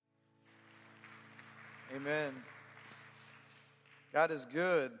Amen. God is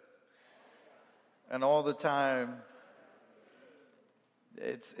good, and all the time.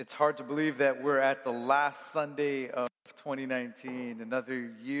 It's hard to believe that we're at the last Sunday of 2019.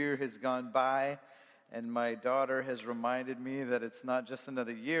 Another year has gone by, and my daughter has reminded me that it's not just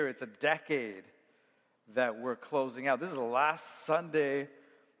another year, it's a decade that we're closing out. This is the last Sunday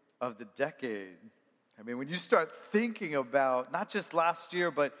of the decade. I mean, when you start thinking about not just last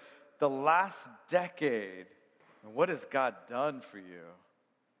year, but the last decade, and what has God done for you?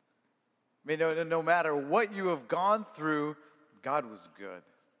 I mean, no matter what you have gone through, God was good.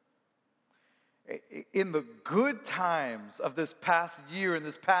 In the good times of this past year, in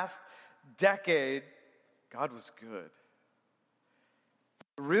this past decade, God was good.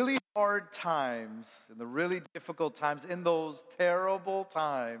 The really hard times, and the really difficult times, in those terrible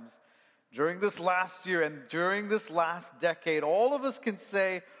times, during this last year and during this last decade, all of us can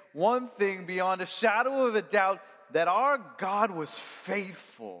say one thing beyond a shadow of a doubt, that our God was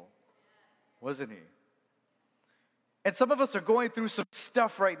faithful, wasn't He? And some of us are going through some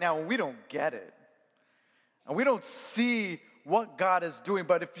stuff right now and we don't get it. And we don't see what God is doing.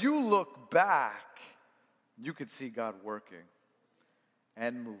 But if you look back, you could see God working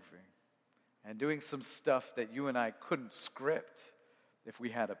and moving and doing some stuff that you and I couldn't script if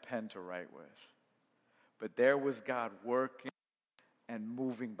we had a pen to write with. But there was God working and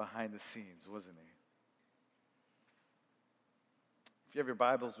moving behind the scenes, wasn't He? If you have your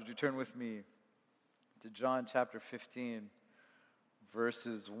Bibles, would you turn with me to John chapter 15,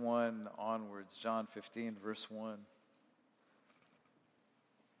 verses 1 onwards. John 15, verse 1.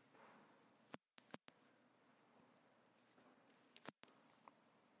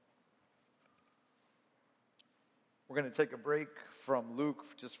 We're going to take a break from Luke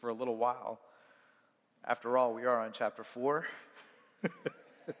just for a little while. After all, we are on chapter 4.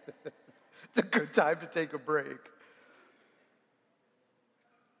 It's a good time to take a break.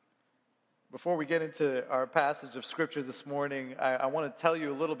 Before we get into our passage of Scripture this morning, I want to tell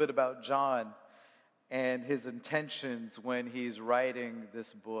you a little bit about John and his intentions when he's writing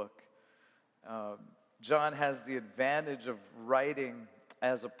this book. John has the advantage of writing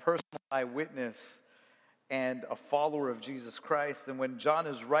as a personal eyewitness and a follower of Jesus Christ. And when John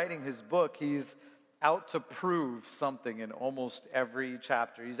is writing his book, he's out to prove something in almost every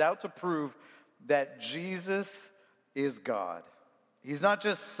chapter. He's out to prove that Jesus is God. He's not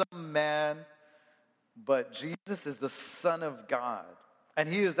just some man, but Jesus is the Son of God. And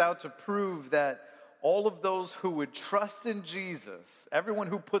he is out to prove that all of those who would trust in Jesus, everyone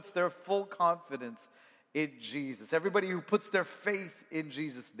who puts their full confidence in Jesus, everybody who puts their faith in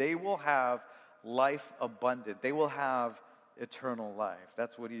Jesus, they will have life abundant. They will have eternal life.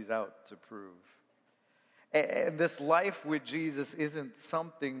 That's what he's out to prove. And this life with Jesus isn't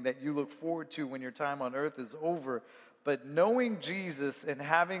something that you look forward to when your time on earth is over. But knowing Jesus and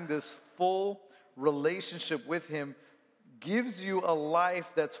having this full relationship with Him gives you a life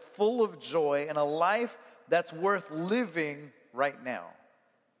that's full of joy and a life that's worth living right now.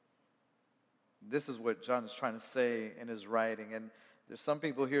 This is what John is trying to say in his writing. And there's some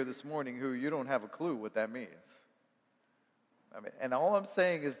people here this morning who you don't have a clue what that means. And all I'm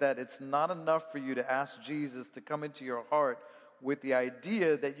saying is that it's not enough for you to ask Jesus to come into your heart with the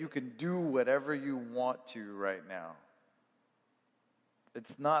idea that you can do whatever you want to right now.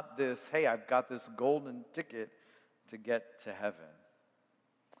 It's not this, hey, I've got this golden ticket to get to heaven.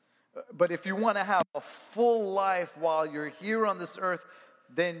 But if you want to have a full life while you're here on this earth,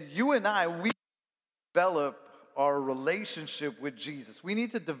 then you and I, we develop our relationship with Jesus. We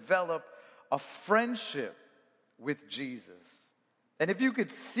need to develop a friendship with Jesus. And if you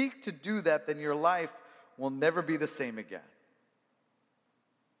could seek to do that, then your life will never be the same again.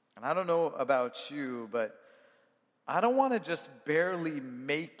 And I don't know about you, but I don't want to just barely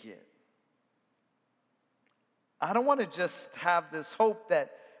make it. I don't want to just have this hope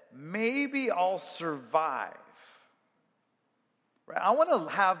that maybe I'll survive. Right? I want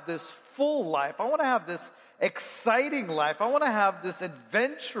to have this full life. I want to have this exciting life. I want to have this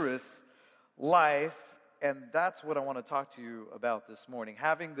adventurous life. And that's what I want to talk to you about this morning.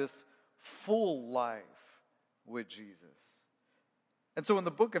 Having this full life with Jesus. And so in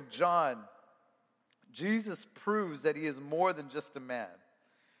the book of John, Jesus proves that He is more than just a man.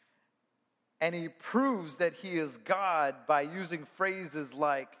 And He proves that He is God by using phrases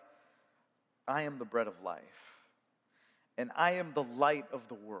like, I am the bread of life. And I am the light of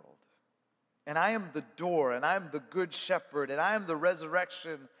the world. And I am the door. And I am the good shepherd. And I am the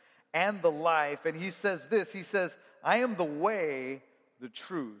resurrection and the life. And He says this, He says, I am the way, the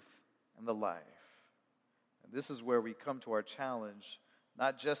truth, and the life. And this is where we come to our challenge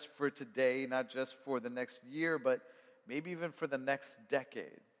not just for today, not just for the next year, but maybe even for the next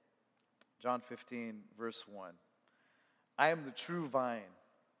decade. John 15, verse 1. I am the true vine,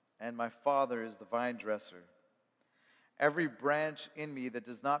 and my Father is the vine dresser. Every branch in me that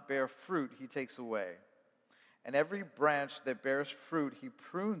does not bear fruit, he takes away. And every branch that bears fruit, he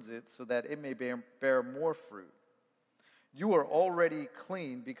prunes it so that it may bear more fruit. You are already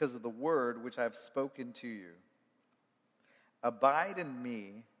clean because of the word which I have spoken to you. Abide in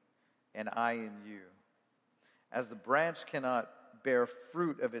me, and I in you. As the branch cannot bear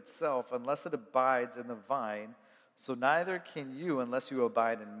fruit of itself unless it abides in the vine, so neither can you unless you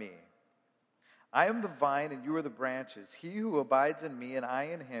abide in me. I am the vine, and you are the branches. He who abides in me, and I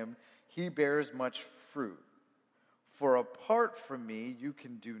in him, he bears much fruit. For apart from me, you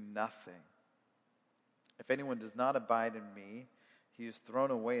can do nothing. If anyone does not abide in me, he is thrown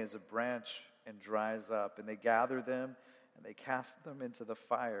away as a branch and dries up, and they gather them, and they cast them into the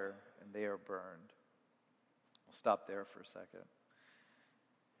fire, and they are burned. We'll stop there for a second.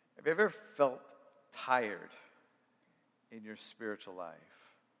 Have you ever felt tired in your spiritual life?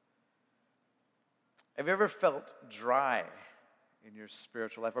 Have you ever felt dry in your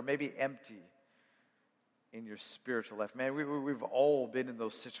spiritual life, or maybe empty in your spiritual life? Man, we've all been in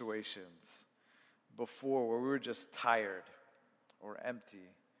those situations before where we were just tired or empty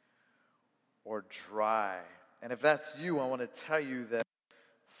or dry. And if that's you, I want to tell you that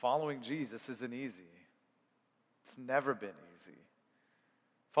following Jesus isn't easy. It's never been easy.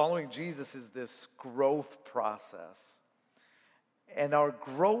 Following Jesus is this growth process. And our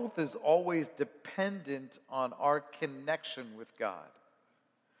growth is always dependent on our connection with God.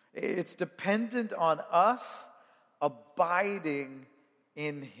 It's dependent on us abiding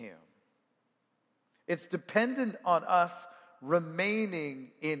in him. It's dependent on us remaining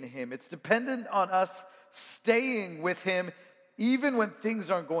in him. It's dependent on us staying with him even when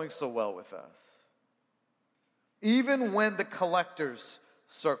things aren't going so well with us. Even when the collectors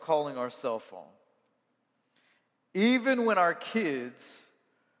start calling our cell phone. Even when our kids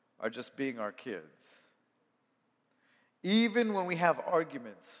are just being our kids. Even when we have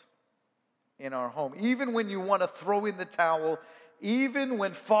arguments in our home. Even when you want to throw in the towel. Even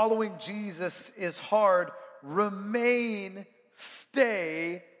when following Jesus is hard, remain,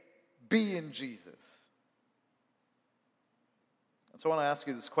 stay, be in Jesus. And so I want to ask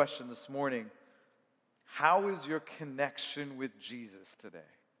you this question this morning. How is your connection with Jesus today?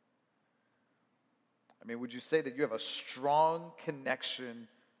 I mean, would you say that you have a strong connection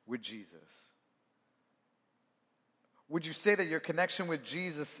with Jesus? Would you say that your connection with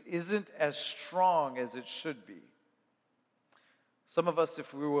Jesus isn't as strong as it should be? Some of us,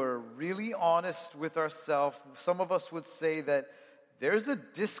 if we were really honest with ourselves, some of us would say that there's a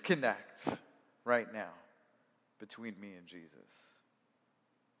disconnect right now between me and Jesus.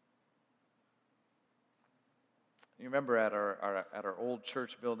 You remember at our old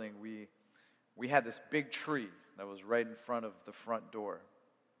church building, we had this big tree that was right in front of the front door,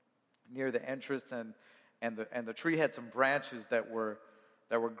 near the entrance, and the tree had some branches that were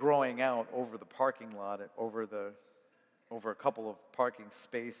growing out over the parking lot, over a couple of parking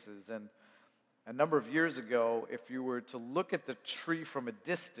spaces. And a number of years ago, if you were to look at the tree from a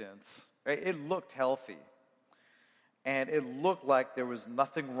distance, right, it looked healthy. And it looked like there was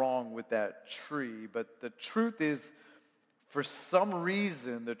nothing wrong with that tree. But the truth is, for some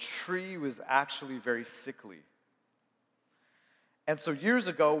reason, the tree was actually very sickly. And so years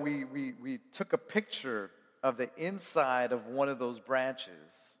ago, we took a picture of the inside of one of those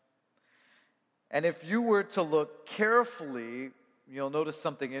branches. And if you were to look carefully, you'll notice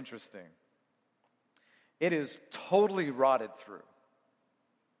something interesting. It is totally rotted through.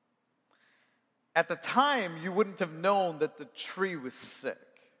 At the time, you wouldn't have known that the tree was sick.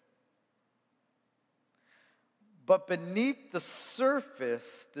 But beneath the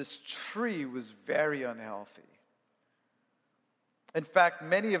surface, this tree was very unhealthy. In fact,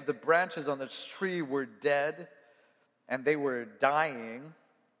 many of the branches on this tree were dead, and they were dying.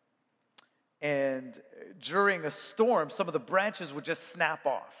 And during a storm, some of the branches would just snap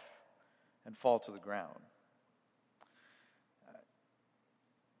off and fall to the ground.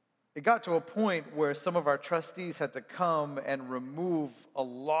 It got to a point where some of our trustees had to come and remove a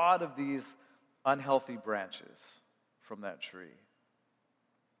lot of these unhealthy branches from that tree.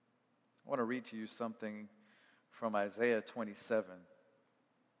 I want to read to you something from Isaiah 27.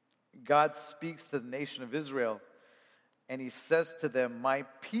 God speaks to the nation of Israel, and he says to them, "My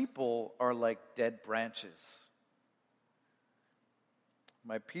people are like dead branches.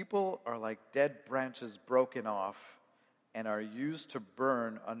 My people are like dead branches broken off and are used to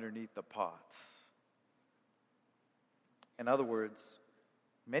burn underneath the pots." In other words,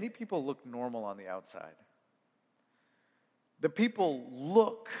 Many people look normal on the outside. The people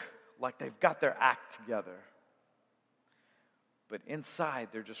look like they've got their act together. But inside,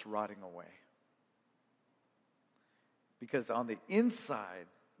 they're just rotting away. Because on the inside,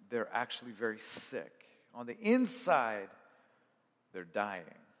 they're actually very sick. On the inside, they're dying.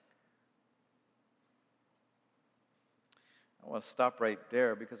 I want to stop right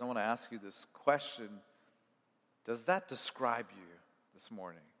there because I want to ask you this question. Does that describe you this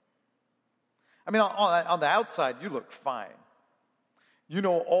morning? I mean, on the outside, you look fine. You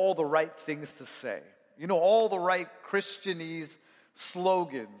know all the right things to say. You know all the right Christianese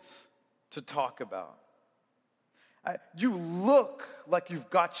slogans to talk about. You look like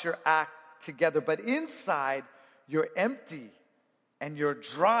you've got your act together, but inside, you're empty and you're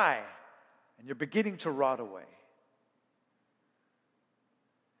dry and you're beginning to rot away.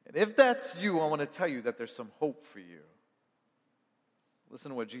 And if that's you, I want to tell you that there's some hope for you. Listen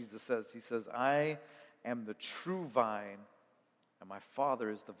to what Jesus says. He says, I am the true vine, and my Father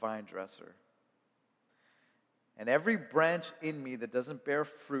is the vine dresser. And every branch in me that doesn't bear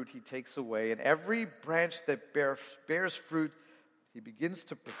fruit, he takes away. And every branch that bears fruit, he begins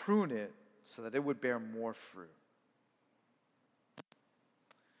to prune it so that it would bear more fruit.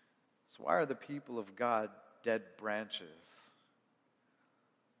 So why are the people of God dead branches?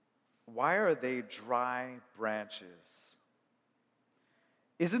 Why are they dry branches?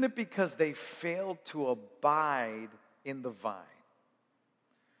 Isn't it because they failed to abide in the vine?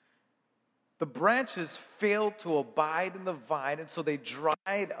 The branches failed to abide in the vine, and so they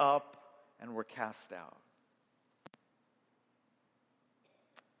dried up and were cast out.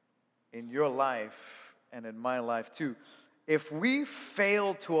 In your life and in my life too, if we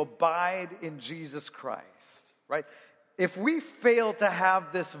fail to abide in Jesus Christ, right? If we fail to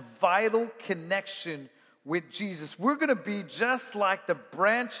have this vital connection with Jesus, we're going to be just like the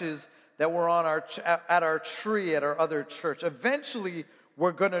branches that were on at our tree at our other church. Eventually,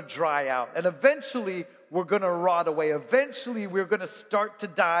 we're going to dry out. And eventually, we're going to rot away. Eventually, we're going to start to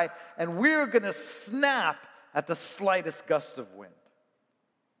die. And we're going to snap at the slightest gust of wind.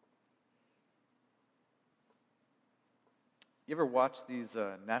 You ever watch these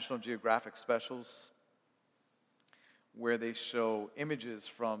National Geographic specials where they show images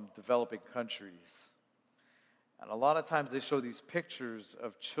from developing countries? And a lot of times they show these pictures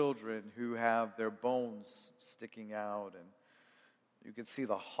of children who have their bones sticking out, and you can see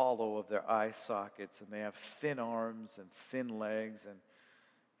the hollow of their eye sockets, and they have thin arms and thin legs, and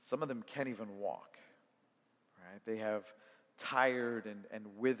some of them can't even walk, right? They have tired and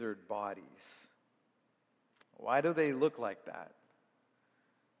withered bodies. Why do they look like that?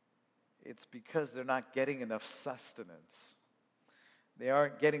 It's because they're not getting enough sustenance. They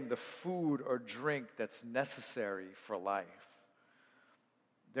aren't getting the food or drink that's necessary for life.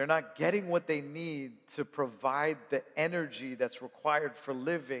 They're not getting what they need to provide the energy that's required for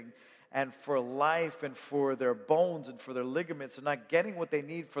living and for life and for their bones and for their ligaments. They're not getting what they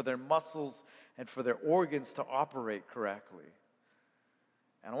need for their muscles and for their organs to operate correctly.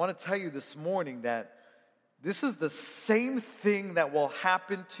 And I want to tell you this morning that this is the same thing that will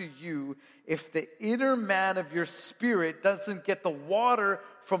happen to you if the inner man of your spirit doesn't get the water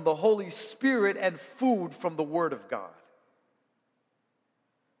from the Holy Spirit and food from the Word of God.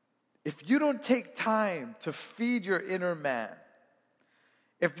 If you don't take time to feed your inner man,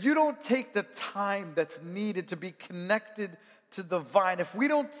 if you don't take the time that's needed to be connected to the vine, if we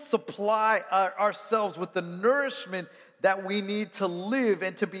don't supply ourselves with the nourishment that we need to live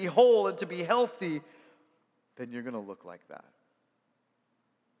and to be whole and to be healthy, then you're going to look like that.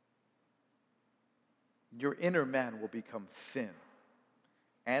 Your inner man will become thin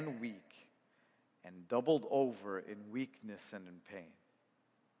and weak and doubled over in weakness and in pain.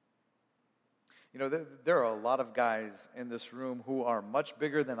 You know, there are a lot of guys in this room who are much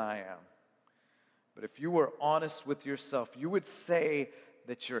bigger than I am. But if you were honest with yourself, you would say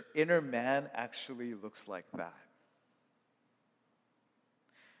that your inner man actually looks like that.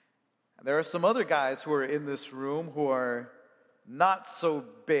 There are some other guys who are in this room who are not so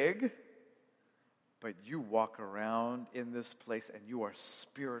big, but you walk around in this place and you are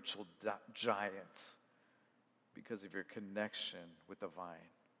spiritual giants because of your connection with the vine.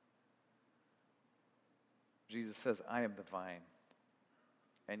 Jesus says, I am the vine,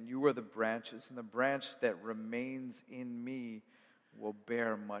 and you are the branches, and the branch that remains in me will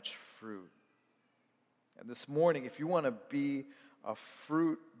bear much fruit. And this morning, if you want to be a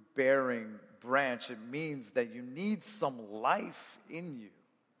fruit-bearing branch, it means that you need some life in you.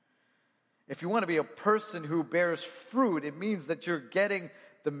 If you want to be a person who bears fruit, it means that you're getting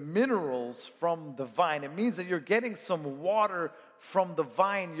the minerals from the vine. It means that you're getting some water from the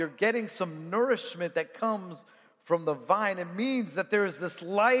vine. You're getting some nourishment that comes from the vine. It means that there is this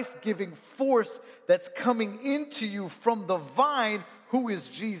life-giving force that's coming into you from the vine, who is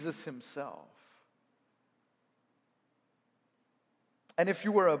Jesus himself. And if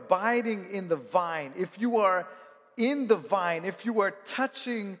you are abiding in the vine, if you are in the vine, if you are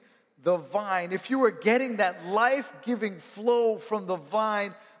touching the vine, if you are getting that life-giving flow from the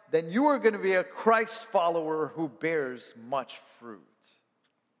vine, then you are going to be a Christ follower who bears much fruit.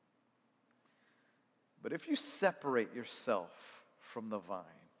 But if you separate yourself from the vine,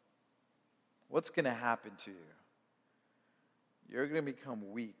 what's going to happen to you? You're going to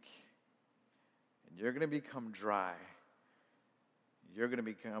become weak, and you're going to become dry. You're going to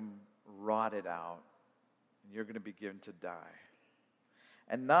become rotted out, and you're going to begin to die.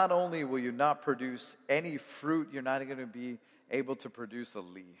 And not only will you not produce any fruit, you're not going to be able to produce a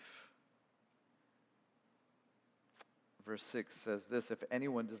leaf. Verse 6 says this, if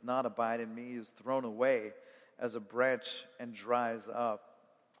anyone does not abide in me, he is thrown away as a branch and dries up.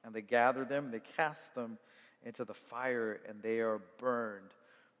 And they gather them, they cast them into the fire, and they are burned.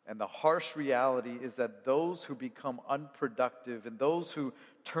 And the harsh reality is that those who become unproductive and those who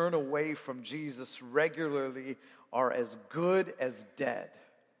turn away from Jesus regularly are as good as dead.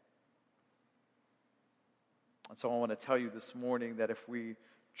 And so I want to tell you this morning that if we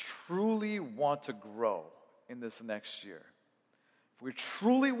truly want to grow in this next year, if we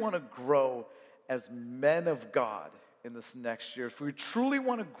truly want to grow as men of God in this next year, if we truly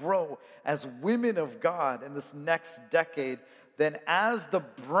want to grow as women of God in this next decade, then as the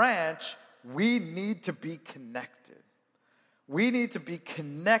branch, we need to be connected. We need to be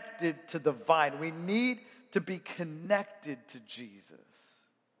connected to the vine. We need to be connected to Jesus.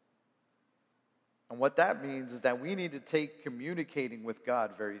 And what that means is that we need to take communicating with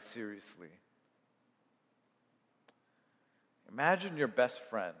God very seriously. Imagine your best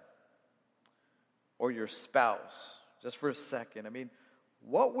friend or your spouse, just for a second. I mean,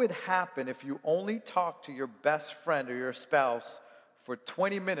 what would happen if you only talked to your best friend or your spouse for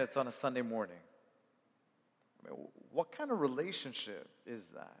 20 minutes on a Sunday morning? I mean, what kind of relationship is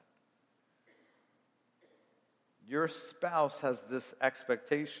that? Your spouse has this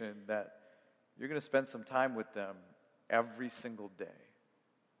expectation that you're going to spend some time with them every single day.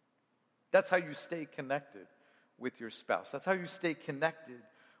 That's how you stay connected with your spouse. That's how you stay connected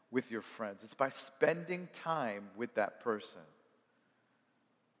with your friends. It's by spending time with that person.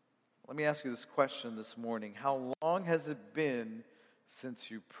 Let me ask you this question this morning. How long has it been since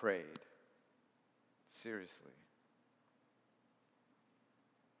you prayed? Seriously.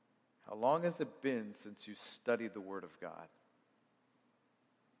 How long has it been since you studied the Word of God?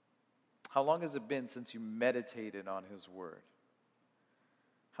 How long has it been since you meditated on His Word?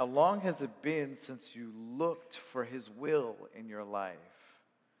 How long has it been since you looked for His will in your life?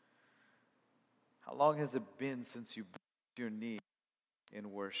 How long has it been since you bowed your knee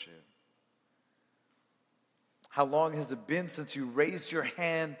in worship? How long has it been since you raised your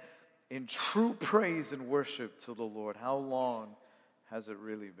hand in true praise and worship to the Lord? How long has it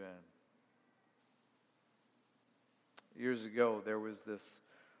really been? Years ago, there was this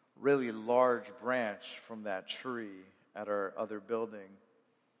really large branch from that tree at our other building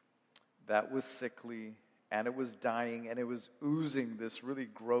that was sickly, and it was dying, and it was oozing this really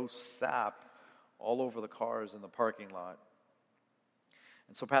gross sap all over the cars in the parking lot.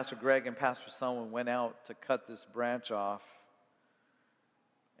 And so Pastor Greg and Pastor Selwyn went out to cut this branch off,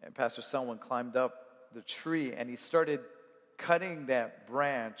 and Pastor Selwyn climbed up the tree, and he started cutting that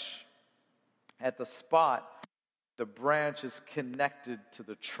branch at the spot the branch is connected to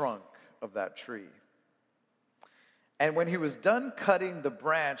the trunk of that tree. And when he was done cutting the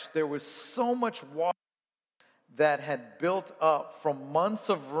branch, there was so much water that had built up from months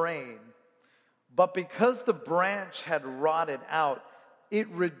of rain. But because the branch had rotted out, it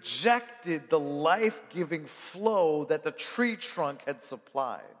rejected the life-giving flow that the tree trunk had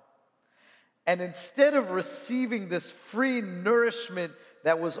supplied. And instead of receiving this free nourishment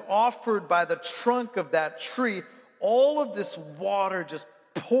that was offered by the trunk of that tree, all of this water just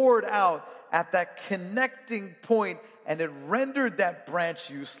poured out at that connecting point, and it rendered that branch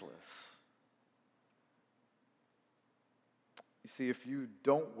useless. You see, if you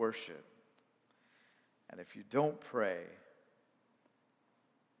don't worship, and if you don't pray,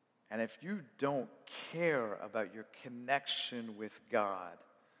 and if you don't care about your connection with God,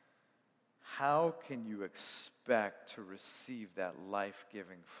 how can you expect to receive that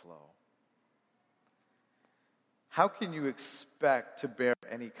life-giving flow? How can you expect to bear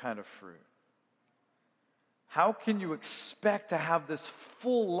any kind of fruit? How can you expect to have this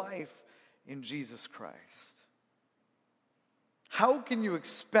full life in Jesus Christ? How can you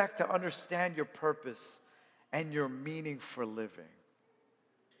expect to understand your purpose and your meaning for living?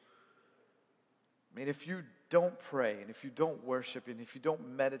 I mean, if you don't pray, and if you don't worship, and if you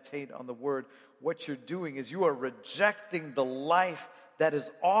don't meditate on the Word, what you're doing is you are rejecting the life that is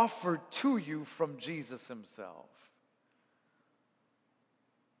offered to you from Jesus himself.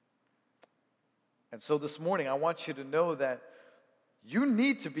 And so this morning, I want you to know that you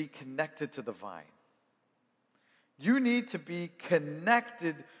need to be connected to the vine. You need to be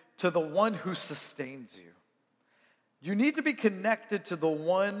connected to the one who sustains you. You need to be connected to the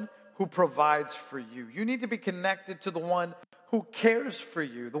one who provides for you. You need to be connected to the one who cares for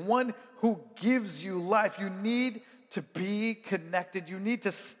you, the one who gives you life. You need to be connected. You need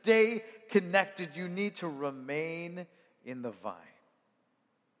to stay connected. You need to remain in the vine.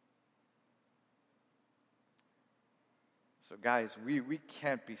 So guys, we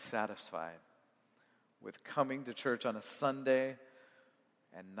can't be satisfied with coming to church on a Sunday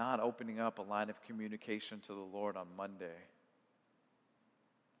and not opening up a line of communication to the Lord on Monday.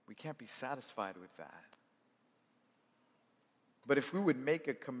 We can't be satisfied with that. But if we would make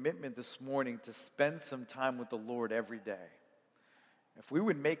a commitment this morning to spend some time with the Lord every day, if we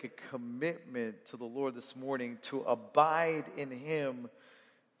would make a commitment to the Lord this morning to abide in Him,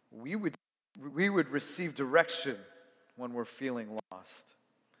 we would receive direction when we're feeling lost.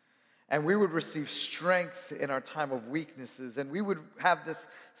 And we would receive strength in our time of weaknesses. And we would have this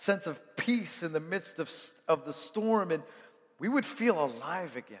sense of peace in the midst of the storm. And we would feel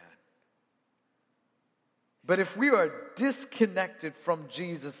alive again. But if we are disconnected from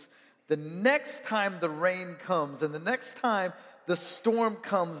Jesus, the next time the rain comes, and the next time the storm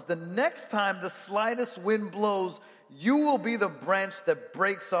comes, the next time the slightest wind blows, you will be the branch that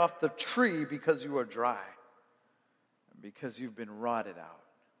breaks off the tree because you are dry, because you've been rotted out,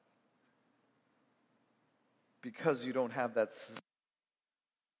 because you don't have that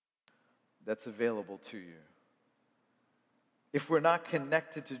that's available to you. If we're not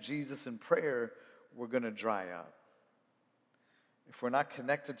connected to Jesus in prayer, we're going to dry up. If we're not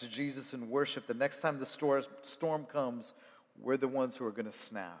connected to Jesus in worship, the next time the storm comes, we're the ones who are going to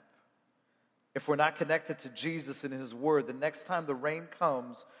snap. If we're not connected to Jesus in His Word, the next time the rain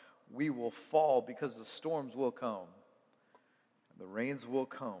comes, we will fall because the storms will come. And the rains will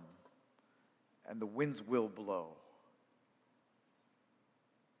come. And the winds will blow.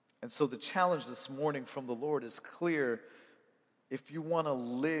 And so the challenge this morning from the Lord is clear. If you want to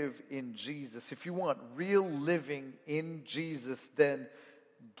live in Jesus, if you want real living in Jesus, then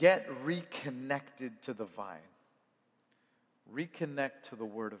get reconnected to the vine. Reconnect to the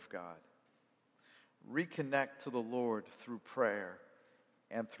Word of God. Reconnect to the Lord through prayer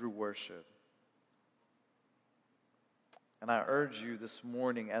and through worship. And I urge you this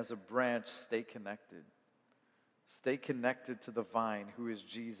morning, as a branch, stay connected. Stay connected to the vine, who is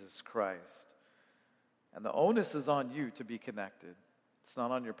Jesus Christ. And the onus is on you to be connected. It's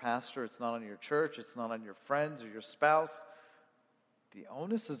not on your pastor, it's not on your church, it's not on your friends or your spouse. The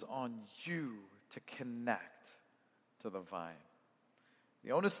onus is on you to connect to the vine.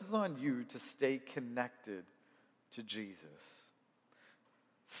 The onus is on you to stay connected to Jesus.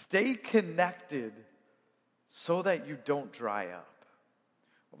 Stay connected so that you don't dry up.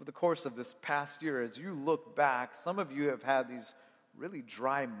 Over the course of this past year, as you look back, some of you have had these really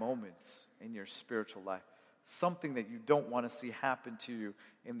dry moments in your spiritual life. Something that you don't want to see happen to you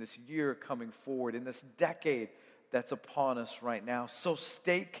in this year coming forward, in this decade that's upon us right now. So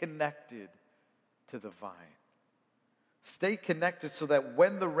stay connected to the vine. Stay connected so that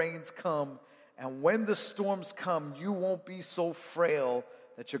when the rains come and when the storms come, you won't be so frail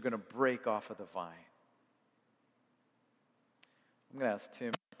that you're going to break off of the vine. I'm going to ask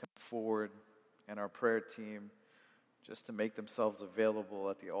Tim to come forward and our prayer team just to make themselves available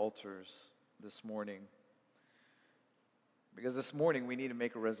at the altars this morning. Because this morning we need to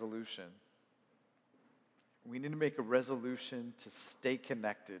make a resolution. We need to make a resolution to stay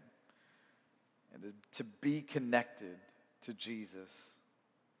connected and to be connected to Jesus.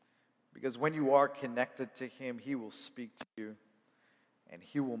 Because when you are connected to Him, He will speak to you and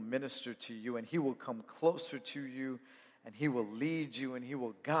He will minister to you and He will come closer to you and He will lead you and He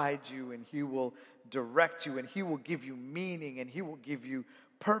will guide you and He will direct you and He will give you meaning and He will give you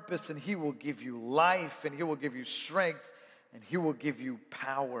purpose and He will give you life and He will give you strength and He will give you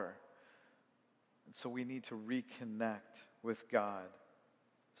power. And so we need to reconnect with God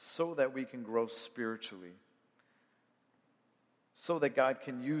so that we can grow spiritually, so that God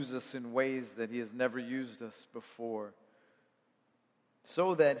can use us in ways that He has never used us before,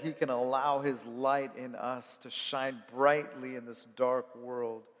 so that He can allow His light in us to shine brightly in this dark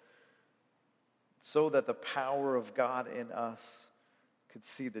world, so that the power of God in us could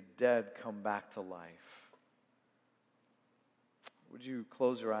see the dead come back to life. Would you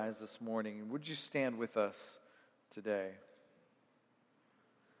close your eyes this morning, and would you stand with us today?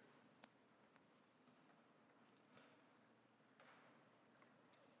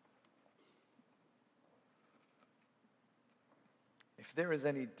 If there is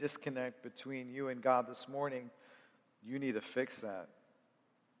any disconnect between you and God this morning, you need to fix that.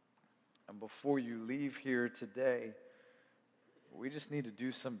 And before you leave here today, we just need to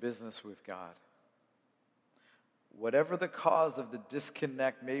do some business with God. Whatever the cause of the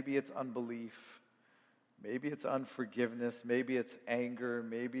disconnect, maybe it's unbelief, maybe it's unforgiveness, maybe it's anger,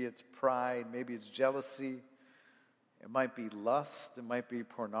 maybe it's pride, maybe it's jealousy. It might be lust, it might be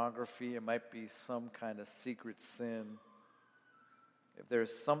pornography, it might be some kind of secret sin. If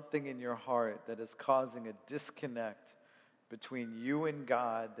there's something in your heart that is causing a disconnect between you and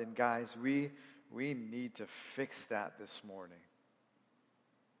God, then guys, we need to fix that this morning.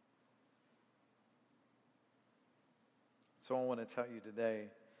 So I want to tell you today,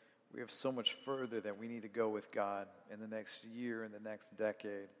 we have so much further that we need to go with God in the next year, in the next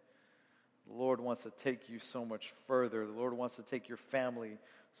decade. The Lord wants to take you so much further. The Lord wants to take your family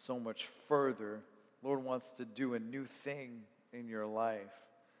so much further. The Lord wants to do a new thing in your life.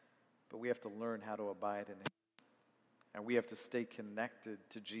 But we have to learn how to abide in Him. And we have to stay connected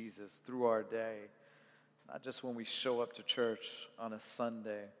to Jesus through our day. Not just when we show up to church on a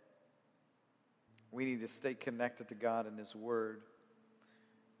Sunday. We need to stay connected to God in His Word.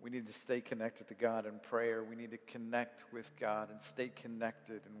 We need to stay connected to God in prayer. We need to connect with God and stay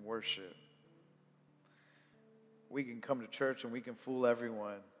connected in worship. We can come to church and we can fool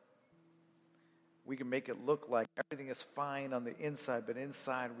everyone. We can make it look like everything is fine on the inside, but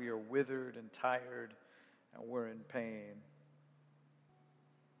inside we are withered and tired and we're in pain.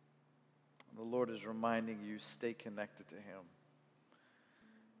 And the Lord is reminding you, stay connected to Him.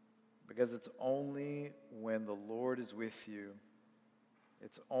 Because it's only when the Lord is with you,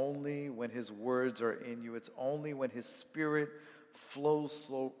 it's only when His words are in you, it's only when His Spirit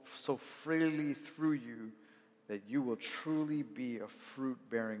flows so freely through you that you will truly be a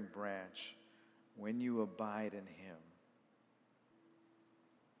fruit-bearing branch when you abide in Him.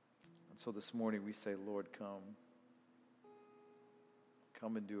 And so this morning we say, Lord, come.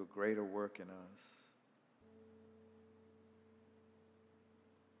 Come and do a greater work in us.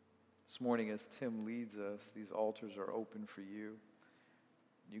 This morning as Tim leads us, these altars are open for you.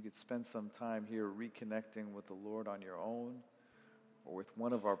 You could spend some time here reconnecting with the Lord on your own or with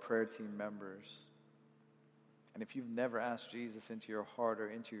one of our prayer team members. And if you've never asked Jesus into your heart or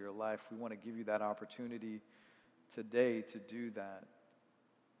into your life, we want to give you that opportunity today to do that.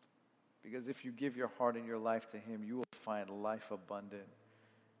 Because if you give your heart and your life to Him, you will find life abundant.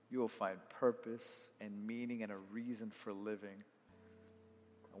 You will find purpose and meaning and a reason for living.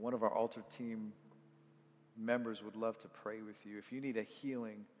 And one of our altar team members would love to pray with you. If you need a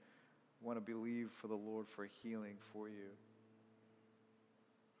healing, you want to believe for the Lord for healing for you.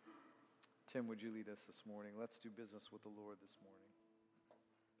 Tim, would you lead us this morning? Let's do business with the Lord this morning.